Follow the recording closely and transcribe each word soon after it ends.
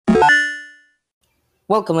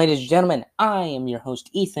Welcome, ladies and gentlemen. I am your host,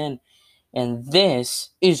 Ethan, and this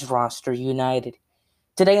is Roster United.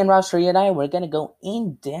 Today in Roster United, we're going to go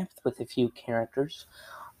in depth with a few characters.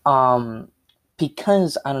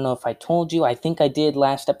 Because I don't know if I told you, I think I did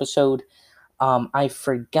last episode. I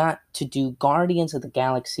forgot to do Guardians of the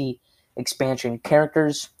Galaxy expansion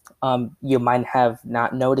characters. You might have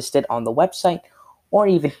not noticed it on the website or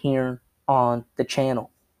even here on the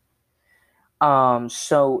channel.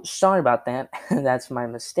 So sorry about that. That's my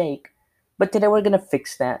mistake. But today we're going to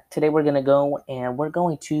fix that. Today we're going to go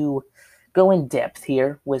in depth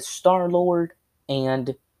here with Star-Lord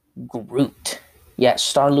and Groot. Yes,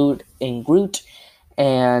 Star-Lord and Groot.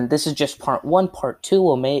 And this is just part 1. Part 2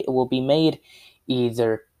 will be made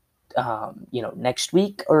either next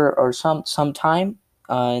week or sometime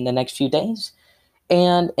in the next few days.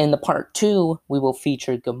 And in the part 2, we will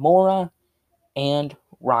feature Gamora and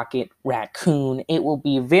Rocket Raccoon. It will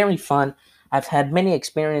be very fun. I've had many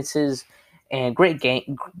experiences and great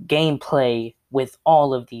gameplay with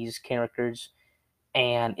all of these characters,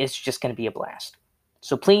 and it's just going to be a blast.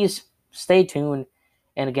 So please stay tuned,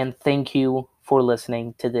 and again, thank you for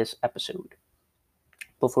listening to this episode.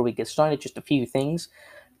 Before we get started, just a few things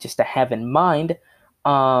just to have in mind.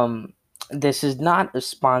 This is not a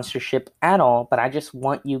sponsorship at all, but I just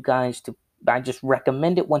want you guys to, I just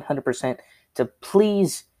recommend it 100% to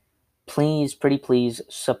please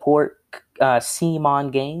support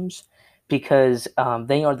CMON Games, because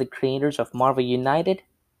they are the creators of Marvel United,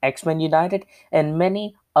 X-Men United, and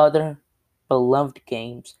many other beloved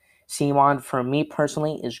games. CMON, for me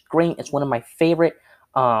personally, is great. It's one of my favorite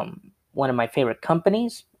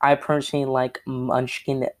companies. I personally like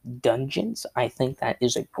Munchkin Dungeons. I think that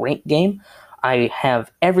is a great game. I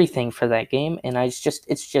have everything for that game, and it's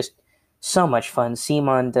just so much fun.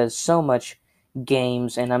 CMON does so much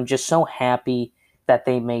games, and I'm just so happy that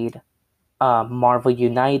they made Marvel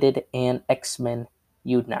United and X-Men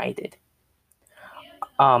United.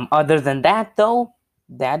 Other than that, though,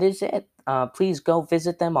 that is it. Please go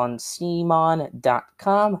visit them on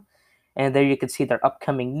cmon.com, and there you can see their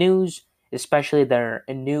upcoming news, especially their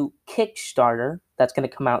new Kickstarter that's going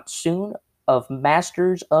to come out soon of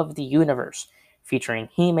Masters of the Universe, featuring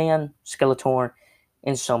He-Man, Skeletor,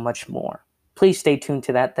 and so much more. Please stay tuned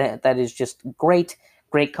to that. That is just great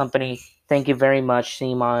company. Thank you very much,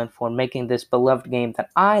 CMON, for making this beloved game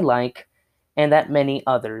that I like and that many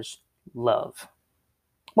others love.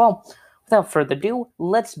 Well, without further ado,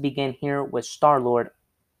 let's begin here with Star-Lord.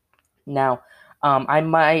 Now,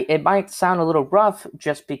 it might sound a little rough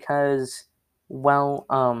just because,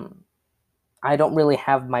 I don't really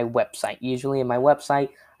have my website. Usually in my website,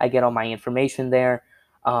 I get all my information there,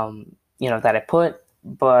 that I put.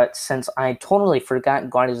 But since I totally forgot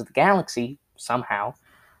Guardians of the Galaxy somehow,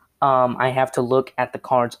 I have to look at the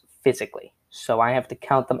cards physically. So I have to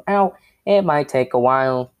count them out. It might take a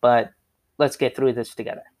while, but let's get through this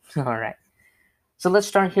together. All right. So let's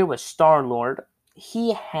start here with Star-Lord.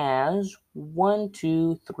 He has 1,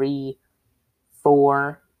 2, 3,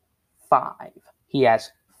 4, 5. He has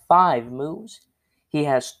 5 moves. He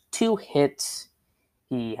has 2 hits.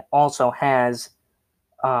 He also has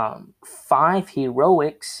 5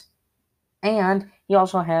 heroics. And he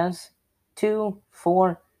also has 2,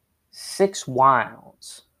 4, 6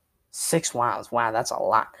 wilds. 6 wilds. Wow, that's a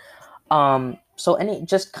lot. So any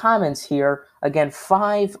just comments here. Again,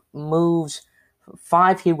 5 moves,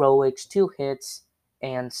 5 heroics, 2 hits,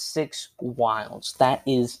 and 6 wilds. That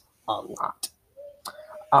is a lot.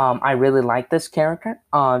 I really like this character.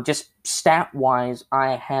 Just stat-wise,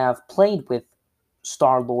 I have played with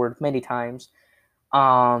Star-Lord many times.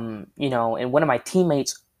 And one of my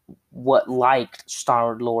teammates liked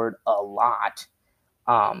Star-Lord a lot.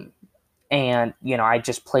 And I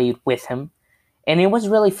just played with him, and it was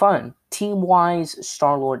really fun. Team-wise,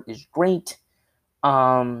 Star-Lord is great.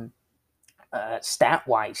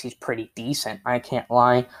 Stat-wise, he's pretty decent. I can't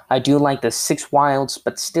lie. I do like the 6 wilds,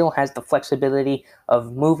 but still has the flexibility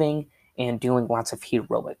of moving and doing lots of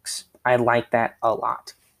heroics. I like that a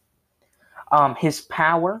lot. His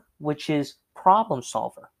power, which is Problem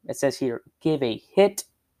Solver. It says here, give a hit,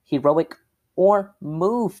 heroic, or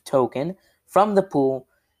move token from the pool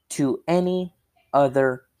to any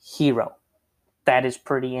other hero. That is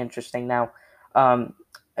pretty interesting. Now,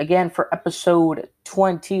 again, for episode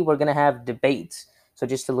 20, we're going to have debates. So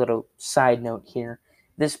just a little side note here.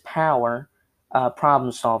 This power,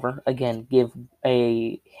 Problem Solver, again, give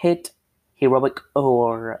a hit, heroic,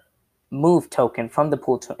 or move token from the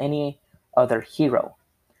pool to any other hero.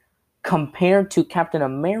 Compared to Captain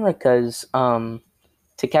America's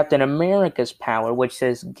power, which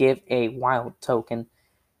says give a wild token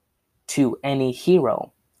to any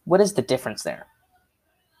hero. What is the difference there?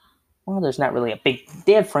 well, there's not really a big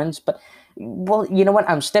difference, but, well, you know what?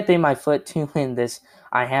 I'm stepping my foot too in this.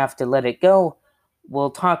 I have to let it go.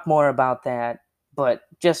 We'll talk more about that, but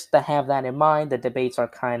just to have that in mind, the debates are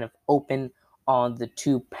kind of open on the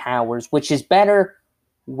two powers, which is better,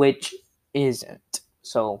 which isn't.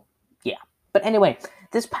 So, yeah. But anyway,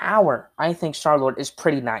 this power, I think Star-Lord is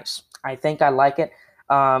pretty nice. I think I like it.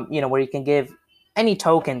 Where you can give any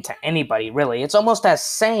token to anybody, really. It's almost as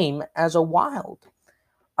same as a wild,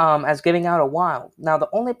 as giving out a wild. Now, the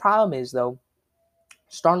only problem is, though,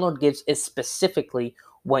 Star-Lord gives it specifically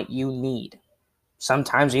what you need.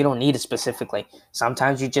 Sometimes you don't need it specifically.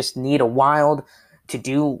 Sometimes you just need a wild to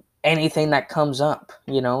do anything that comes up.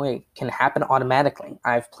 It can happen automatically.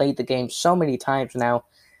 I've played the game so many times now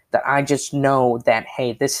that I just know that,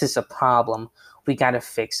 hey, this is a problem. We got to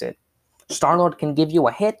fix it. Star-Lord can give you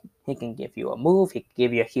a hit. He can give you a move. He can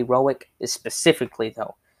give you a heroic. Specifically,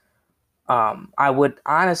 though,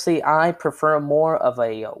 I prefer more of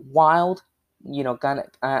a wild.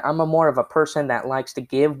 I'm more of a person that likes to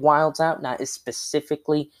give wilds out, not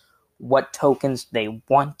specifically what tokens they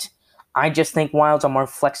want. I just think wilds are more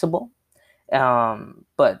flexible.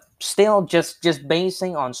 But still, just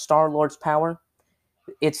basing on Star-Lord's power,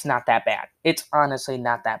 it's not that bad. It's honestly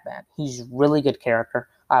not that bad. He's a really good character.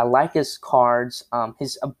 I like his cards.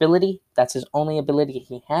 His ability, that's his only ability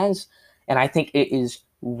he has, and I think it is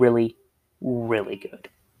really, really good.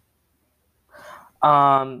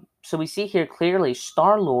 So we see here clearly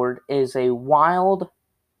Star-Lord is a wild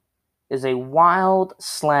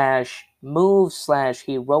slash move slash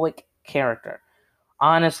heroic character.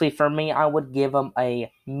 Honestly, for me, I would give him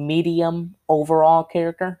a medium overall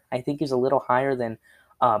character. I think he's a little higher than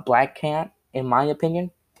Black Cat, in my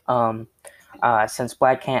opinion. Since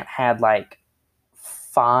Black Cat had like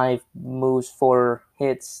 5 moves, 4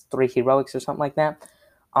 hits, 3 heroics, or something like that.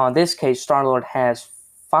 In this case, Star-Lord has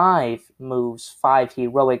 5 moves, 5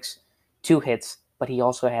 heroics, 2 hits, but he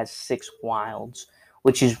also has 6 wilds,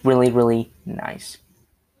 which is really, really nice.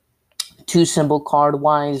 2 symbol card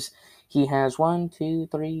wise, he has 1, 2,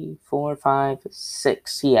 3, 4, 5,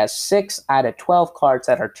 6. He has 6 out of 12 cards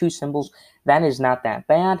that are 2 symbols. That is not that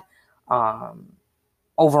bad.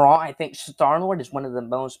 Overall, I think Star-Lord is one of the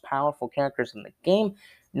most powerful characters in the game.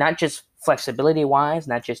 Not just flexibility wise,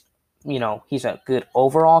 not just, he's a good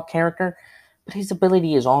overall character, but his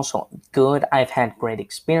ability is also good. I've had great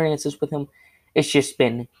experiences with him. It's just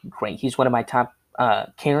been great. He's one of my top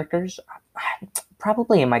characters,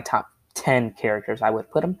 probably in my top 10 characters I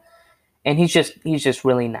would put him. And he's just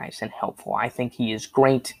really nice and helpful. I think he is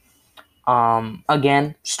great.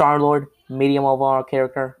 Again, Star-Lord, medium overall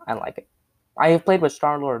character. I like it. I have played with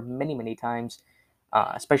Star-Lord many, many times,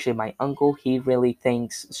 especially my uncle. He really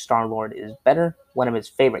thinks Star-Lord is better, one of his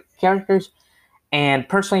favorite characters. And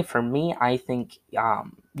personally, for me, I think,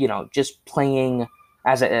 just playing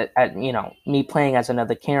as me playing as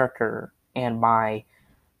another character and my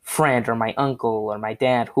friend or my uncle or my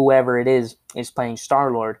dad, whoever it is playing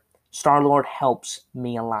Star-Lord, Star-Lord helps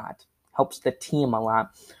me a lot, helps the team a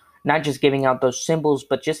lot. Not just giving out those symbols,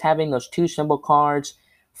 but just having those 2 symbol cards,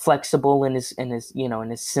 flexible in his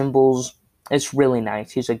symbols. It's really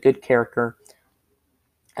nice. He's a good character.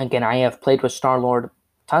 Again, I have played with Star-Lord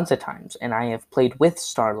tons of times, and I have played with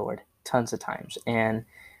Star-Lord tons of times, and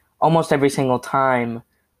almost every single time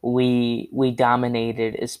we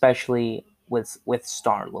dominated, especially with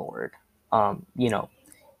Star-Lord.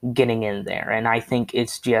 Getting in there, and I think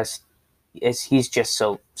he's just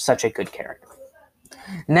such a good character.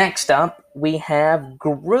 Next up, we have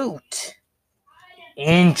Groot.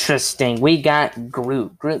 Interesting. We got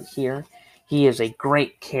Groot. Groot here. He is a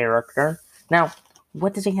great character. Now,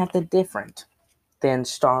 what does he have to different than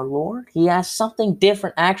Star-Lord? He has something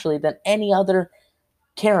different, actually, than any other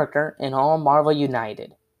character in all Marvel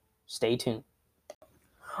United. Stay tuned.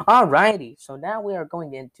 Alrighty, so now we are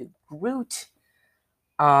going into Groot.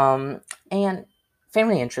 And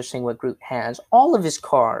very interesting what Groot has. All of his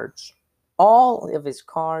cards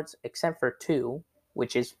except for 2,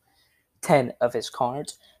 which is 10 of his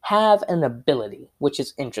cards, have an ability, which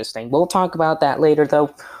is interesting. We'll talk about that later,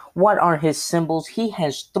 though. What are his symbols? He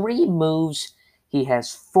has 3 moves, he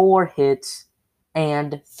has 4 hits,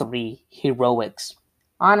 and 3 heroics.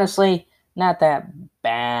 Honestly, not that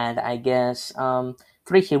bad, I guess.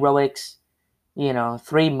 3 heroics,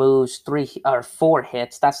 3 moves, 4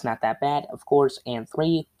 hits. That's not that bad, of course, and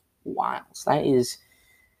 3 wilds. That is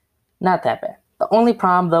not that bad. The only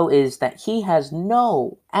problem, though, is that he has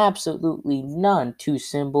absolutely none 2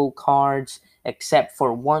 symbol cards except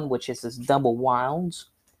for 1, which is his double wilds.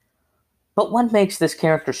 But what makes this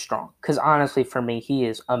character strong? Because honestly, for me, he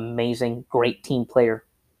is amazing, great team player.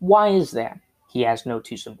 Why is that? he has no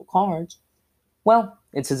two symbol cards. Well,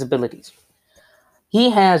 it's his abilities. He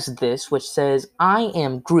has this, which says, I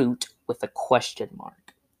am Groot with a question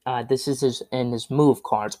mark. This is his move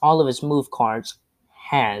cards. All of his move cards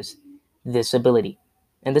has this ability.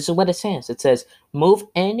 And this is what it says. It says, move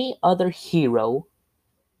any other hero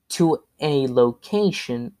to a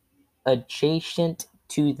location adjacent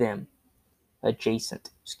to them. Adjacent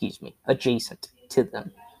to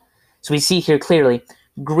them. So we see here clearly,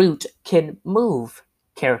 Groot can move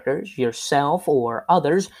characters, yourself or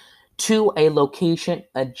others, to a location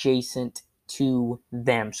adjacent to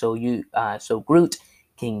them. So Groot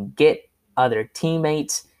can get other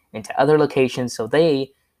teammates into other locations, so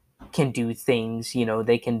they can do things.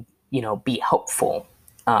 They can be helpful.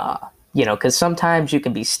 Because sometimes you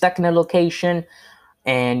can be stuck in a location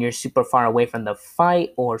and you're super far away from the fight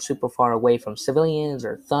or super far away from civilians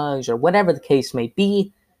or thugs or whatever the case may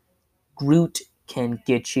be. Groot can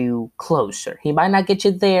get you closer. He might not get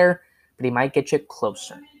you there, but he might get you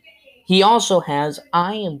closer. He also has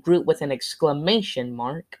I am Groot with an exclamation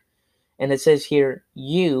mark, and it says here,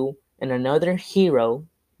 you and another hero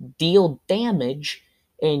deal damage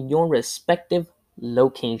in your respective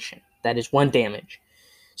location. That is 1 damage.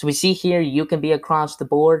 So we see here you can be across the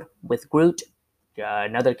board with Groot.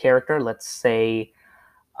 Another character, let's say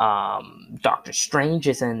Doctor Strange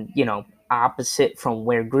is in, opposite from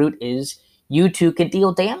where Groot is. You two can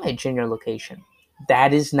deal damage in your location.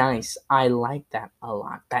 That is nice. I like that a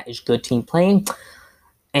lot. That is good team playing,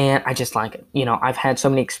 and I just like it. I've had so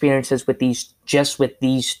many experiences with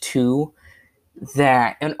these two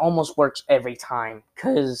that it almost works every time,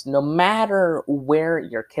 because no matter where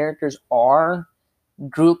your characters are,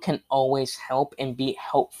 Groot can always help and be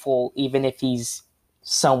helpful, even if he's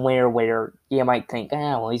somewhere where you might think,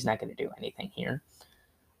 well, he's not going to do anything here.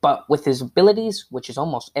 But with his abilities, which is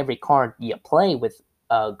almost every card you play with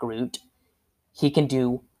Groot, he can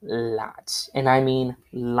do lots, and I mean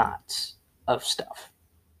lots of stuff.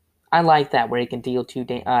 I like that, where he can deal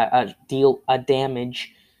a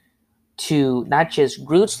damage to not just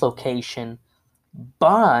Groot's location,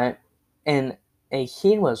 but in a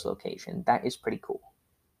hero's location. That is pretty cool.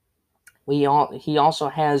 He also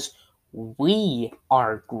has We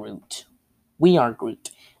Are Groot. We Are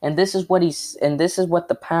Groot. And this is what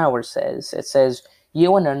the power says. It says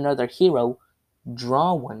you and another hero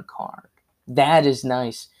draw 1 card. That is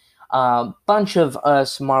nice. Bunch of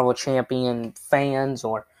us Marvel Champion fans,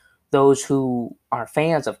 or those who are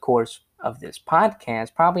fans, of course, of this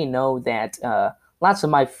podcast, probably know that lots of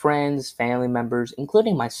my friends, family members,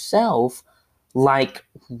 including myself, like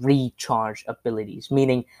recharge abilities,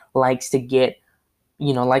 meaning likes to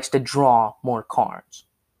draw more cards.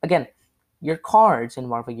 Again, your cards in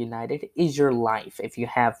Marvel United is your life. If you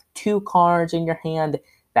have 2 cards in your hand,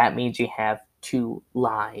 that means you have 2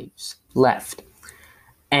 lives left.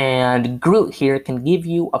 And Groot here can give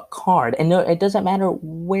you a card. And no, it doesn't matter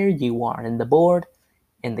where you are in the board,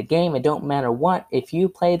 in the game, it don't matter what. If you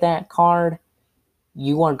play that card,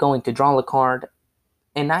 you are going to draw a card,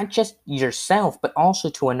 and not just yourself, but also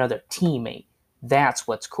to another teammate. That's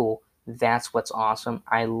what's cool. That's what's awesome.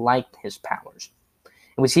 I like his powers.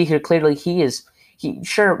 And we see here clearly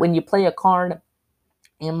sure, when you play a card,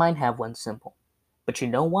 it might have 1 symbol. But you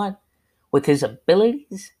know what? With his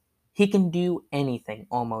abilities, he can do anything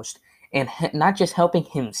almost. And not just helping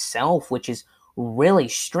himself, which is really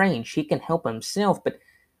strange. He can help himself, but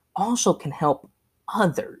also can help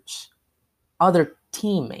others, other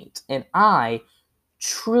teammates. And I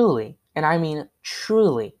truly, and I mean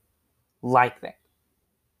truly, like that.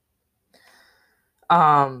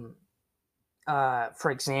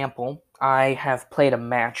 For example, I have played a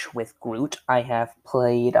match with Groot. I have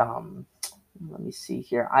played, let me see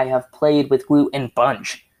here. I have played with Groot in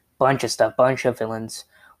bunch of stuff, bunch of villains.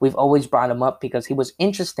 We've always brought him up because he was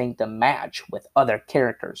interesting to match with other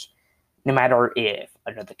characters. No matter if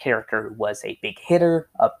another character was a big hitter,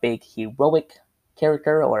 a big heroic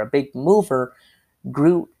character, or a big mover,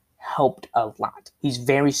 Groot helped a lot. He's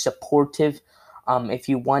very supportive. If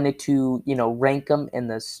you wanted to, rank him in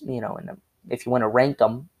this, if you want to rank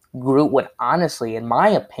him, Groot would honestly, in my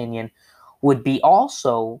opinion, would be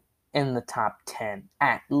also in the top 10,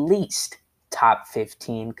 at least top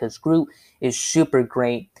 15, because Groot is super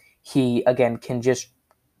great. He, again, can just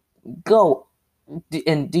go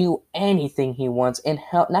and do anything he wants and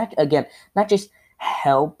help, not just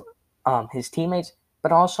help his teammates,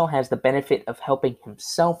 but also has the benefit of helping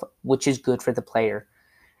himself, which is good for the player.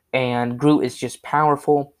 And Groot is just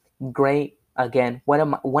powerful, great. Again,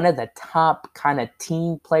 one of the top kind of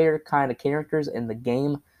team player kind of characters in the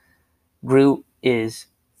game. Groot is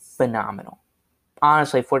phenomenal.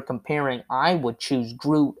 honestly, if we're comparing, I would choose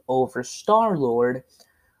Groot over Star-Lord.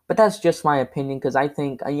 But that's just my opinion because I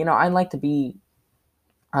think I like to be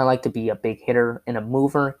a big hitter and a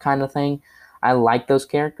mover kind of thing. I like those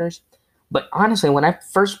characters. But honestly, when I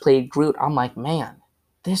first played Groot, I'm like, man,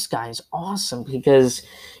 this guy's awesome because,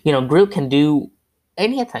 Groot can do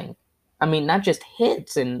anything. I mean, not just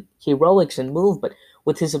hits and heroics and move, but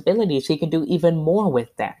with his abilities, he can do even more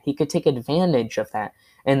with that. He could take advantage of that.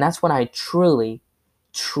 And that's what I truly,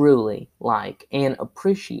 truly like and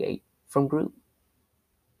appreciate from Groot.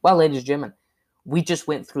 Well, ladies and gentlemen, we just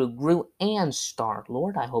went through Groot and Star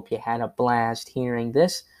Lord. I hope you had a blast hearing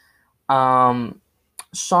this. Um,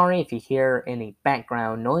 Sorry if you hear any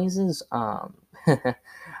background noises.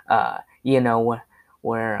 You know,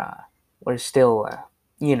 we're still,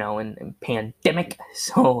 in pandemic,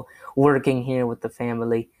 so working here with the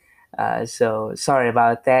family. So sorry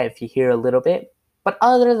about that if you hear a little bit. But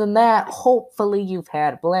other than that, hopefully you've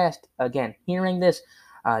had a blast again hearing this,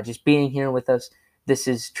 just being here with us. This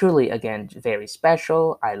is truly, again, very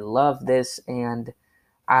special. I love this, and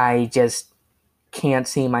I just can't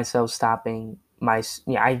see myself stopping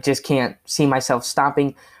I just can't see myself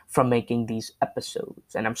stopping from making these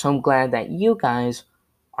episodes. And I'm so glad that you guys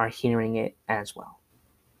are hearing it as well.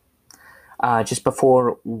 Just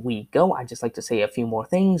before we go, I'd just like to say a few more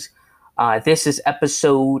things. This is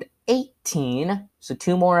episode 18, so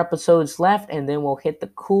 2 more episodes left, and then we'll hit the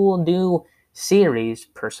cool new series,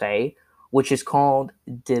 per se, which is called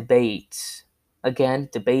Debates. Again,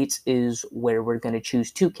 Debates is where we're going to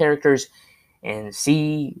choose 2 characters and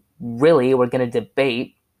really, we're going to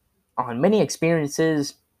debate on many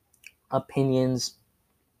experiences, opinions,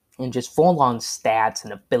 and just full-on stats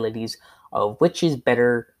and abilities of which is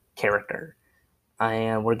better character.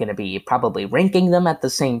 And we're going to be probably ranking them at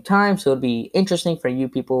the same time, so it'll be interesting for you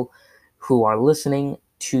people who are listening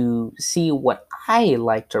to see what I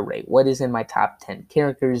like to rate, what is in my top 10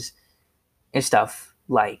 characters, and stuff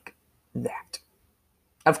like that.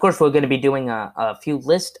 Of course, we're going to be doing a few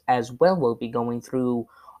lists as well. We'll be going through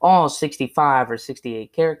all 65 or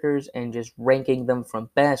 68 characters and just ranking them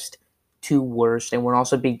from best to worst. And we're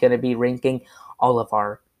also going to be ranking all of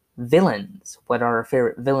our villains, what are our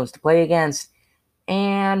favorite villains to play against,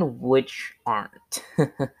 and which aren't.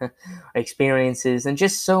 Experiences, and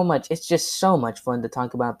just so much. It's just so much fun to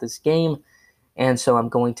talk about this game. And so I'm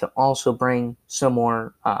going to also bring some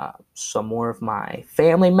more of my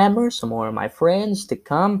family members, some more of my friends to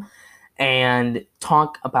come and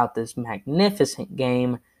talk about this magnificent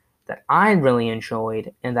game that I really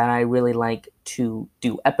enjoyed and that I really like to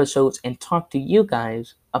do episodes and talk to you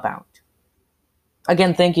guys about.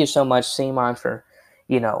 Again, thank you so much, Simon, for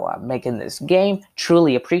making this game.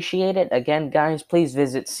 Truly appreciate it. Again, guys, please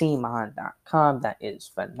visit Simon.com. That is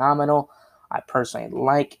phenomenal. I personally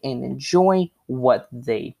like and enjoy what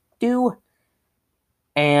they do.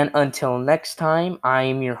 And until next time, I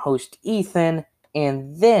am your host, Ethan,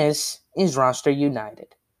 and this is Roster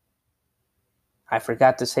United. I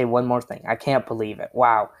forgot to say one more thing. I can't believe it.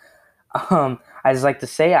 Wow. I just like to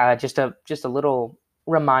say just a little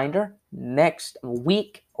reminder. Next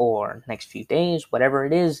week or next few days, whatever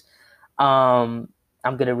it is, I'm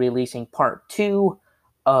going to be releasing part 2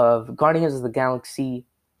 of Guardians of the Galaxy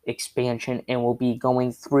expansion, and we'll be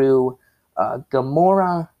going through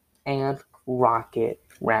Gamora and Rocket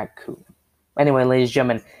Raccoon. Anyway, ladies and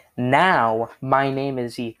gentlemen, now my name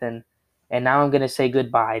is Ethan, and now I'm going to say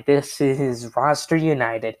goodbye. This is Roster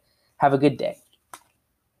United. Have a good day.